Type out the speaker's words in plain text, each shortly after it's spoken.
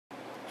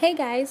Hey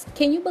guys,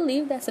 can you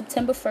believe that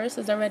September 1st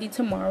is already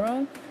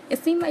tomorrow?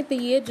 It seemed like the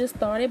year just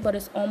started, but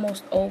it's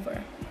almost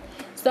over.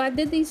 So I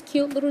did these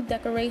cute little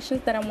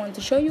decorations that I wanted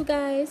to show you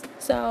guys.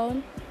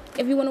 So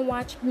if you want to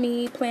watch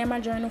me plan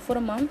my journal for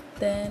the month,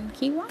 then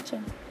keep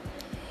watching.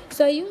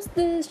 So I used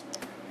this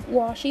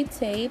washi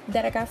tape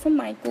that I got from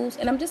Michael's,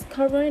 and I'm just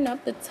covering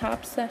up the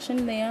top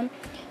section there,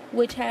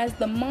 which has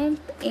the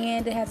month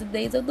and it has the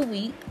days of the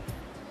week.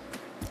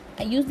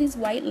 I use these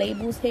white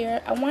labels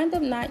here. I wind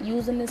up not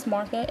using this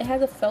marker. It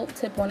has a felt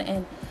tip on the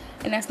end,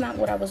 and that's not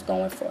what I was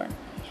going for.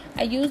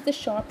 I used the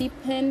Sharpie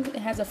pen. It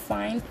has a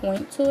fine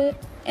point to it,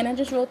 and I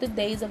just wrote the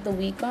days of the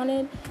week on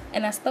it,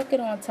 and I stuck it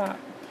on top.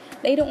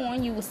 Later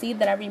on, you will see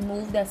that I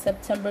removed that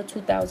September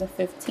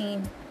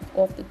 2015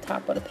 off the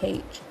top of the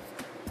page.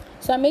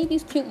 So I made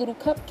these cute little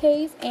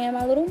cupcakes and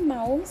my little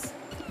mouse,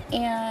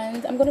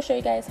 and I'm going to show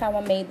you guys how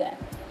I made that.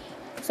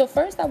 So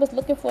first I was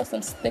looking for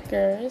some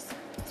stickers,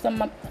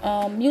 some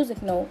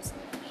music notes,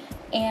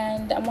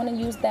 and I want to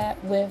use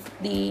that with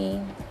the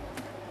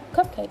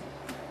cupcake.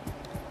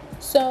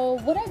 So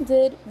what I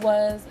did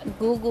was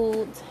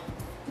Googled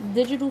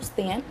digital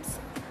stamps,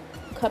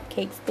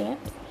 cupcake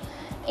stamps,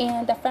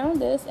 and I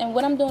found this, and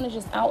what I'm doing is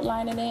just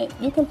outlining it.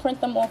 You can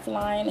print them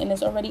offline and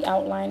it's already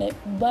outlined,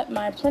 but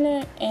my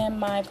printer and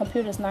my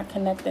computer is not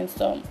connecting,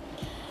 so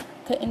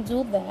couldn't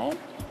do that.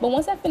 But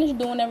once I finished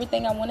doing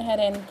everything, I went ahead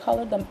and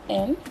colored them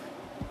in.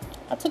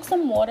 I took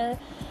some water,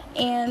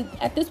 and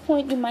at this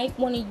point you might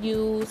want to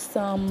use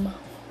some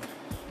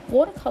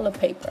watercolor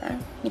paper.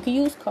 You can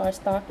use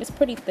cardstock, it's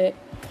pretty thick.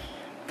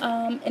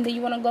 And then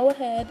you want to go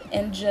ahead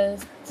and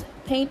just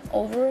paint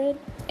over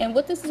it. And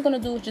what this is going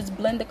to do is just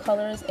blend the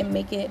colors and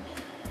make it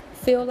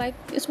feel like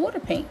it's water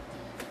paint.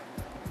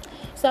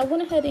 So I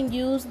went ahead and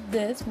used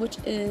this, which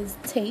is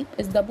tape.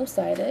 It's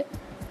double-sided.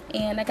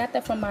 And I got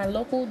that from my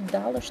local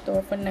dollar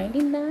store for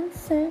 99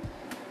 cents.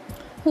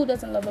 Who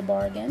doesn't love a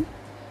bargain?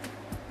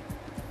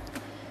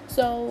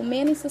 So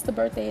Manny's sister's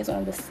birthday is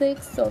on the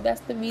 6th, so that's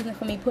the reason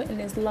for me putting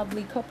this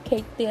lovely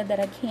cupcake there that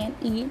I can't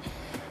eat.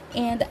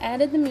 And I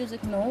added the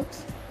music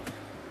notes.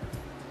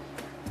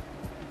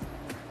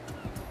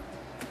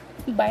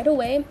 By the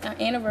way, our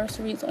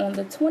anniversary is on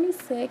the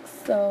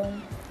 26th, so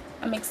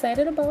I'm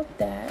excited about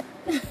that.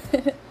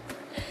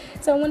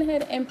 So I went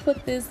ahead and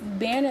put this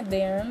banner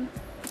there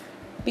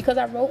because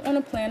I wrote on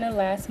a planner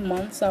last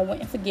month, so I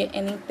wouldn't forget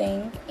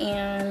anything,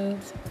 and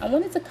I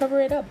wanted to cover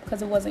it up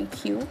because it wasn't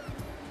cute.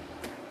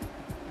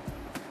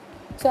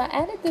 So I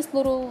added this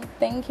little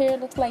thing here.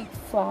 It looks like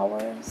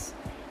flowers.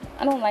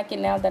 I don't like it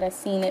now that I've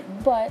seen it,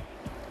 but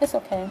it's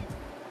okay.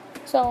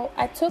 So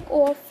I took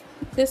off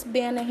this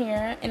banner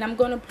here, and I'm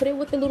going to put it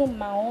with the little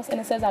mouse, and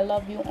it says I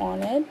love you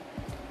on it.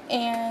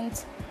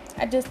 And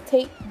I just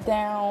take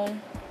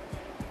down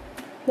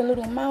the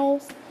little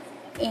mouse,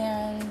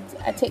 and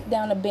I take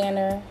down the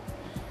banner,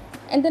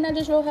 and then I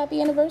just wrote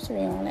happy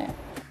anniversary on it.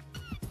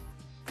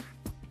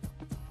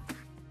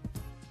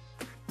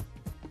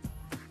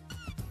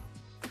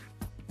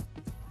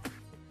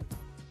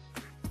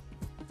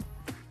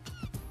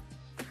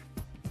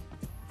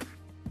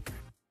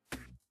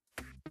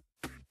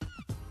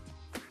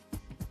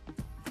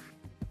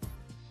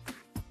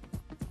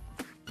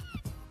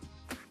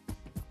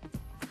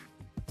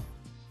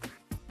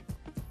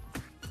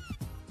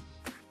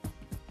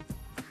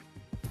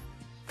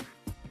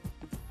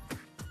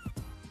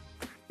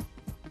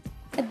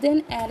 I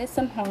then added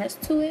some hearts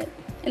to it,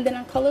 and then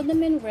I colored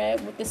them in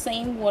red with the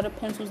same water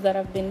pencils that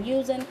I've been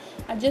using.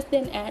 I just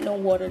didn't add no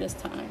water this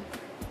time.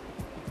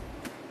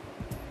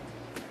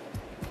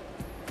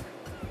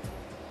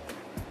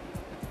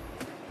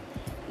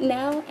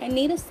 Now I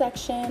need a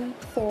section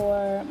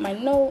for my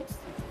notes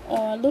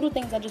or little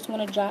things I just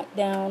want to jot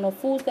down or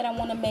foods that I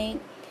want to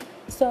make.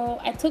 So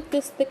I took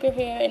this sticker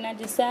here and I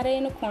just sat it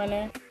in the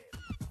corner.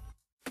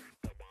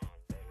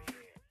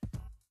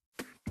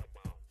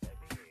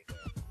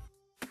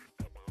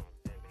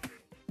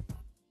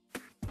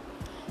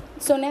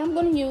 So now I'm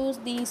going to use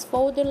these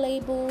folder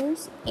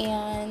labels,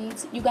 and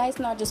you guys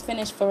know I just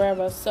finished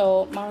forever,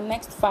 so my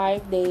next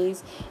 5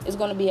 days is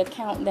going to be a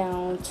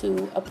countdown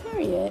to a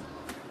period.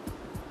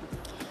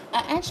 I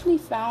actually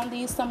found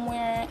these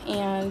somewhere,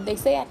 and they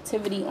say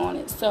activity on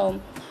it, so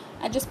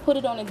I just put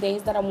it on the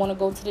days that I want to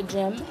go to the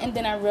gym, and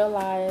then I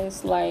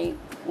realized, like,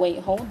 wait,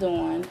 hold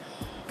on,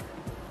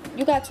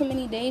 you got too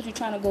many days you're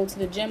trying to go to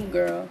the gym,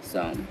 girl.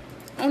 So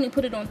I only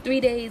put it on 3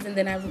 days, and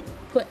then I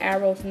put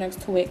arrows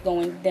next to it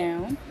going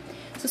down.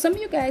 So some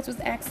of you guys was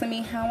asking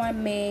me how I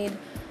made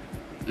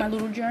my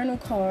little journal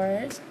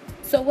cards.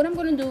 So what I'm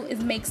going to do is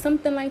make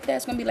something like that.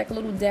 It's going to be like a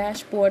little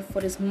dashboard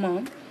for this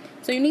month.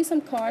 So you need some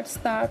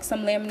cardstock,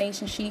 some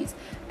lamination sheets.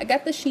 I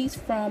got the sheets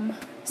from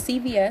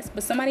CVS,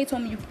 but somebody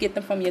told me you could get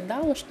them from your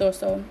dollar store,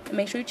 so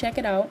make sure you check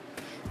it out.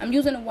 I'm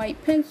using a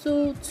white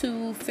pencil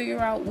to figure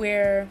out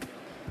where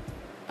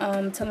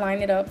to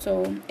line it up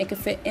so it could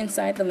fit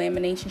inside the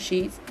lamination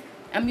sheets.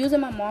 I'm using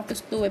my Martha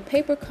Stewart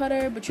paper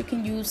cutter, but you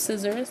can use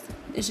scissors.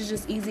 This is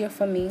just easier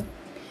for me.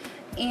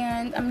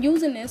 And I'm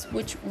using this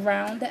which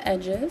round the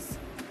edges.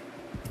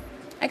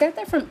 I got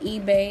that from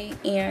eBay,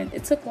 and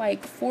it took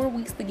like 4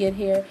 weeks to get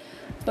here,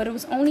 but it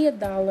was only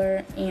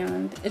 $1,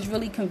 and it's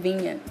really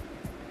convenient.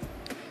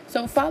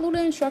 So follow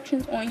the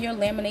instructions on your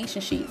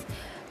lamination sheets.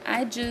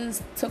 I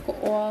just took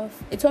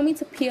off, it told me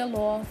to peel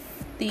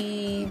off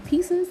the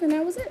pieces, and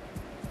that was it.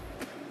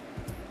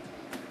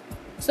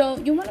 So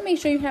you want to make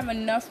sure you have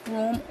enough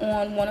room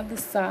on one of the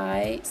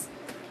sides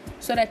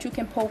so that you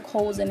can poke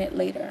holes in it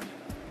later.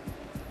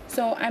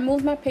 So I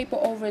moved my paper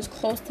over as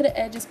close to the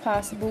edge as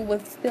possible,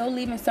 with still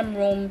leaving some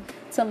room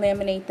to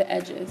laminate the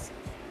edges.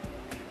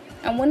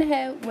 I went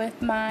ahead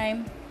with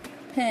my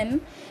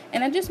pen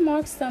and I just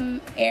marked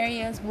some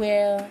areas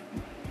where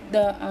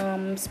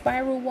the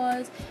spiral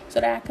was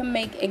so that I can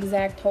make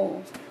exact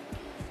holes.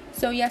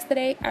 So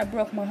yesterday I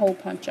broke my hole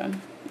puncher,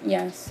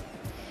 yes,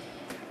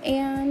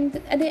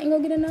 and I didn't go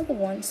get another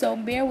one, so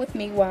bear with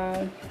me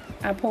while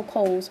I poke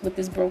holes with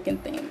this broken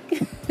thing.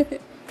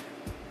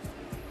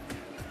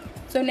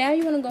 So now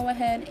you want to go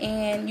ahead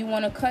and you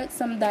want to cut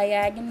some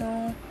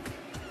diagonal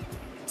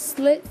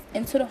slits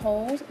into the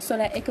holes so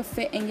that it could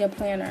fit in your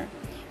planner.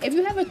 If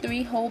you have a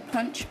 3-hole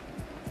punch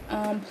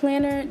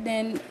planner,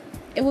 then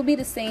it will be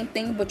the same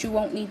thing, but you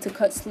won't need to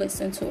cut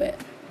slits into it.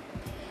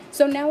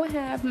 So now I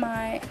have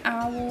my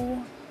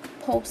YALLL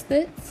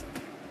Post-its,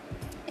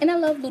 and I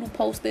love little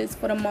Post-its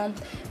for the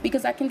month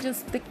because I can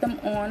just stick them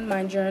on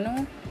my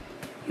planner,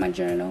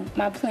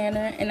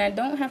 and I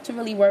don't have to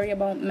really worry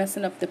about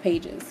messing up the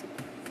pages.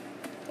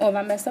 Or if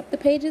I mess up the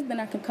pages, then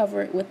I can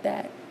cover it with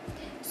that.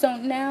 So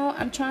now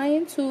I'm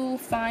trying to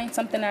find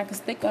something I can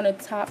stick on the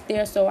top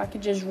there so I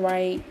can just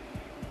write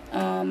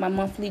my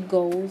monthly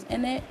goals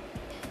in it.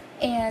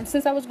 And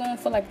since I was going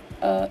for like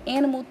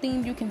animal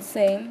theme, you can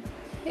say,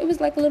 it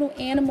was like a little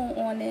animal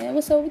on it. It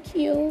was so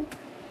cute.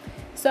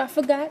 So I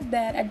forgot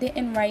that I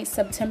didn't write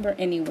September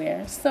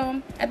anywhere.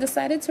 So I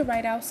decided to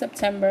write out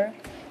September,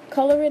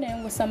 color it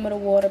in with some of the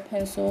water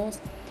pencils.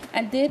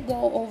 I did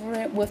go over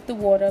it with the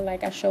water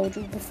like I showed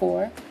you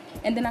before,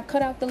 and then I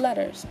cut out the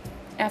letters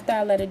after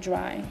I let it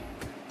dry.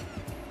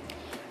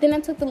 Then I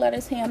took the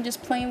letters here, I'm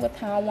just playing with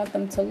how I want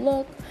them to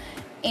look,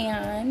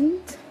 and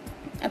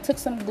I took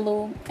some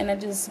glue and I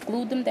just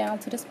glued them down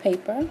to this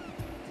paper.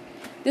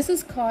 This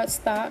is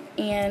cardstock,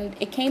 and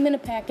it came in a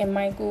pack in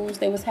Michael's.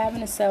 They was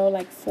having a sale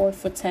like 4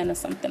 for $10 or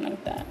something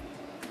like that.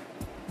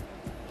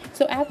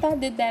 So after I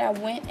did that, I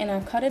went and I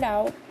cut it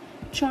out,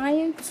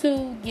 trying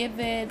to give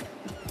it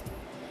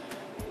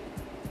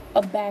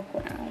a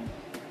background.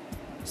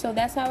 So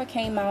that's how it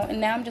came out,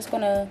 and now I'm just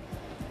gonna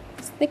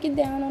stick it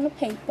down on the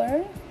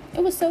paper.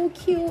 It was so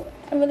cute.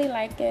 I really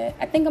like it.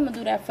 I think I'm gonna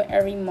do that for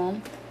every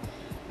month.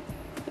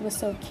 It was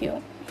so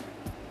cute.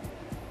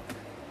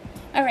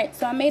 Alright,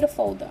 so I made a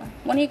folder.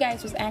 One of you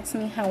guys was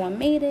asking me how I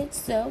made it,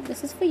 so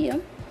this is for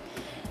you.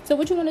 So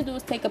what you want to do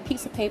is take a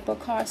piece of paper.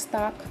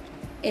 Cardstock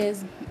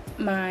is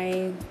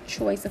my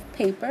choice of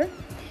paper.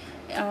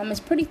 It's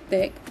pretty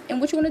thick, and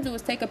what you want to do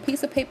is take a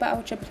piece of paper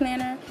out your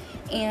planner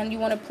and you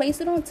want to place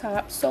it on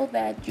top so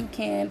that you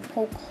can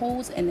poke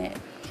holes in it.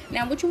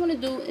 Now what you want to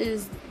do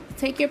is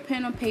take your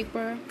pen or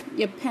paper,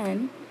 your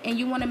pen, and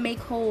you want to make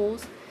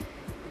holes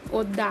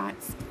or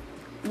dots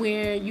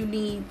where you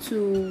need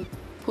to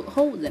put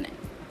holes in it.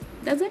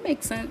 Does that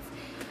make sense?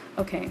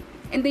 Okay,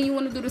 and then you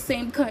want to do the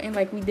same cutting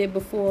like we did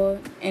before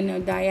in a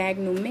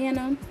diagonal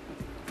manner,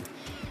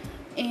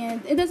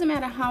 and it doesn't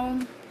matter how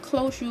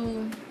close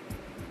you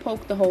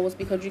poke the holes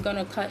because you're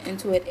gonna cut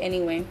into it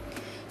anyway.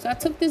 So I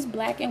took this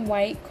black and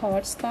white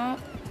cardstock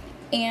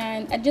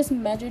and I just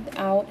measured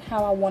out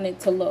how I wanted it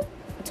to look.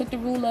 I took the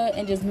ruler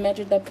and just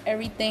measured up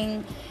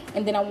everything,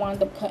 and then I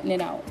wound up cutting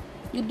it out.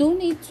 You do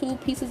need 2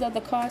 pieces of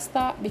the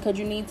cardstock because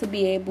you need to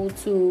be able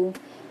to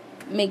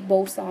make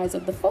both sides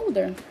of the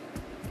folder.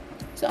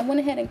 So I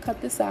went ahead and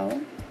cut this out.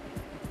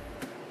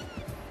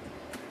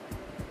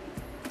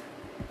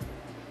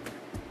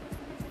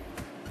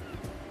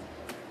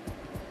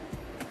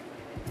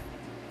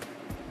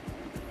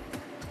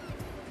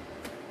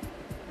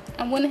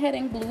 I went ahead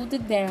and glued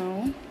it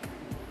down.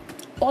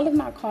 All of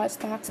my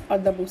cardstocks are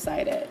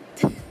double-sided.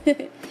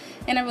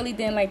 And I really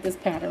didn't like this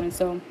pattern,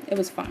 so it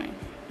was fine.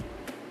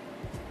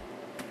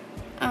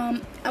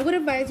 I would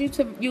advise you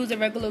to use a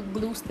regular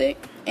glue stick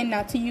and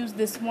not to use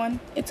this one.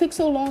 It took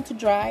so long to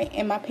dry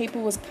and my paper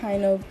was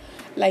kind of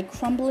like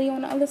crumbly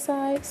on the other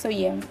side. So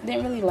yeah,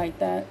 didn't really like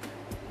that.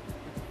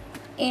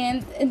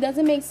 And it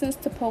doesn't make sense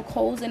to poke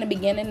holes in the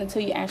beginning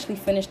until you actually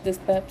finish this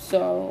step.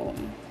 So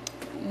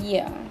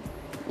yeah,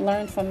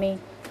 learn from me.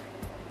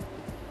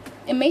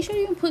 And make sure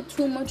you don't put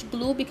too much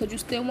glue because you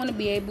still want to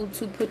be able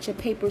to put your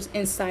papers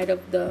inside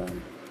of the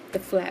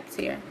flaps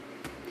here.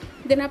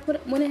 Then I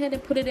went ahead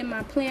and put it in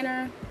my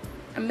planner.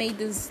 I made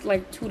this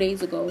like 2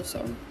 days ago.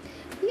 So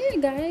yeah,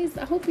 guys,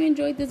 I hope you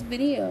enjoyed this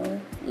video.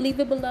 Leave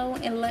it below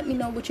and let me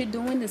know what you're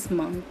doing this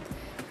month.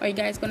 Are you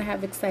guys going to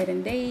have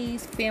exciting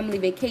days, family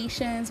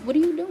vacations? What are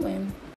you doing?